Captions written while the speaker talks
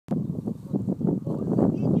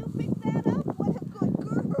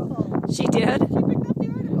did? She picked up the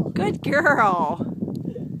article. Good girl.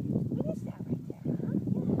 What is that right there?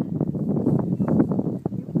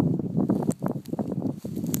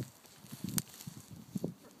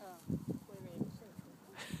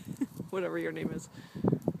 Whatever your name is.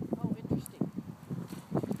 Oh, interesting.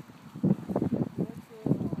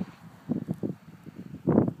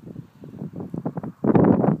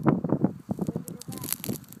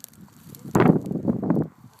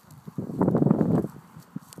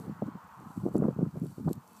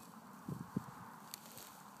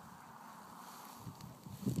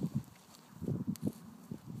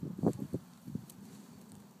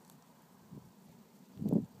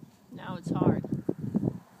 Now it's hard.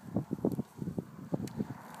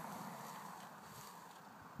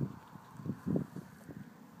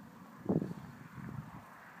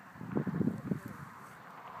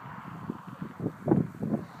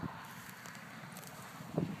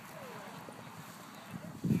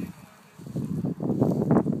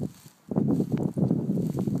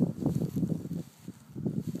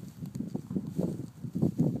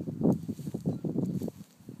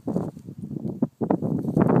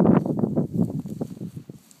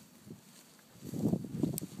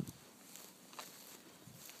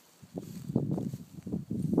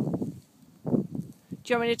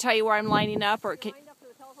 Do you want me to tell you where I'm lining up, or can? Lined up to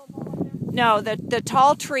the telephone pole up there? No, the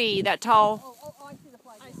tall tree, that tall. Oh, I see the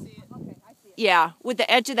flag. I see it. Okay, I see it. Yeah, with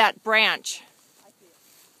the edge of that branch. I see it.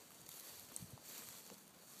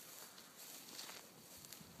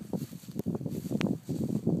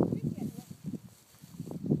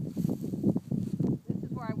 This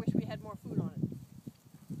is where I wish we had more food on it.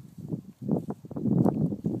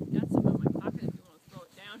 Got some in my pocket if you want to throw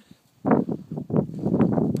it down. Oh,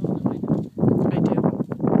 no, I don't. I do.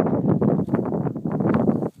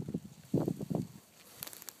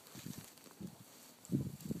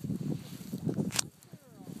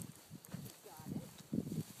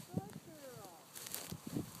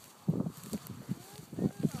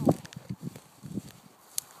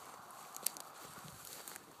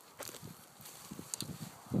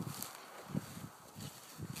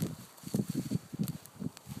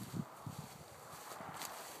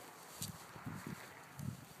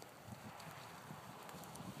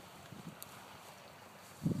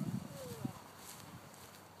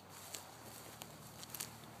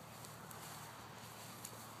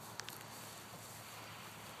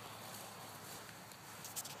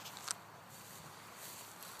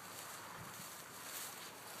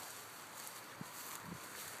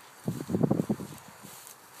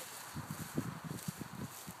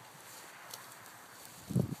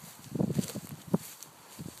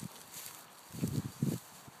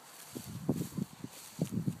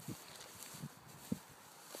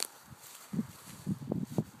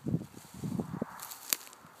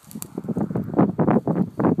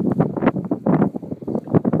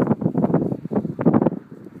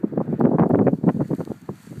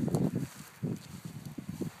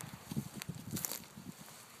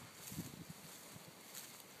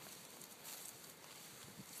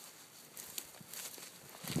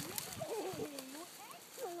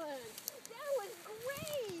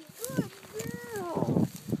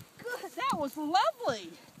 That was lovely.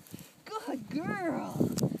 Good girl.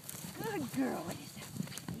 Good girl. What is that?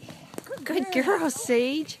 Yeah. Good girl,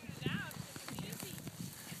 Sage.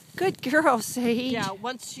 Good girl, Sage. Yeah,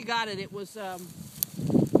 once she got it, it was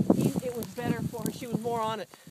better for her. She was more on it.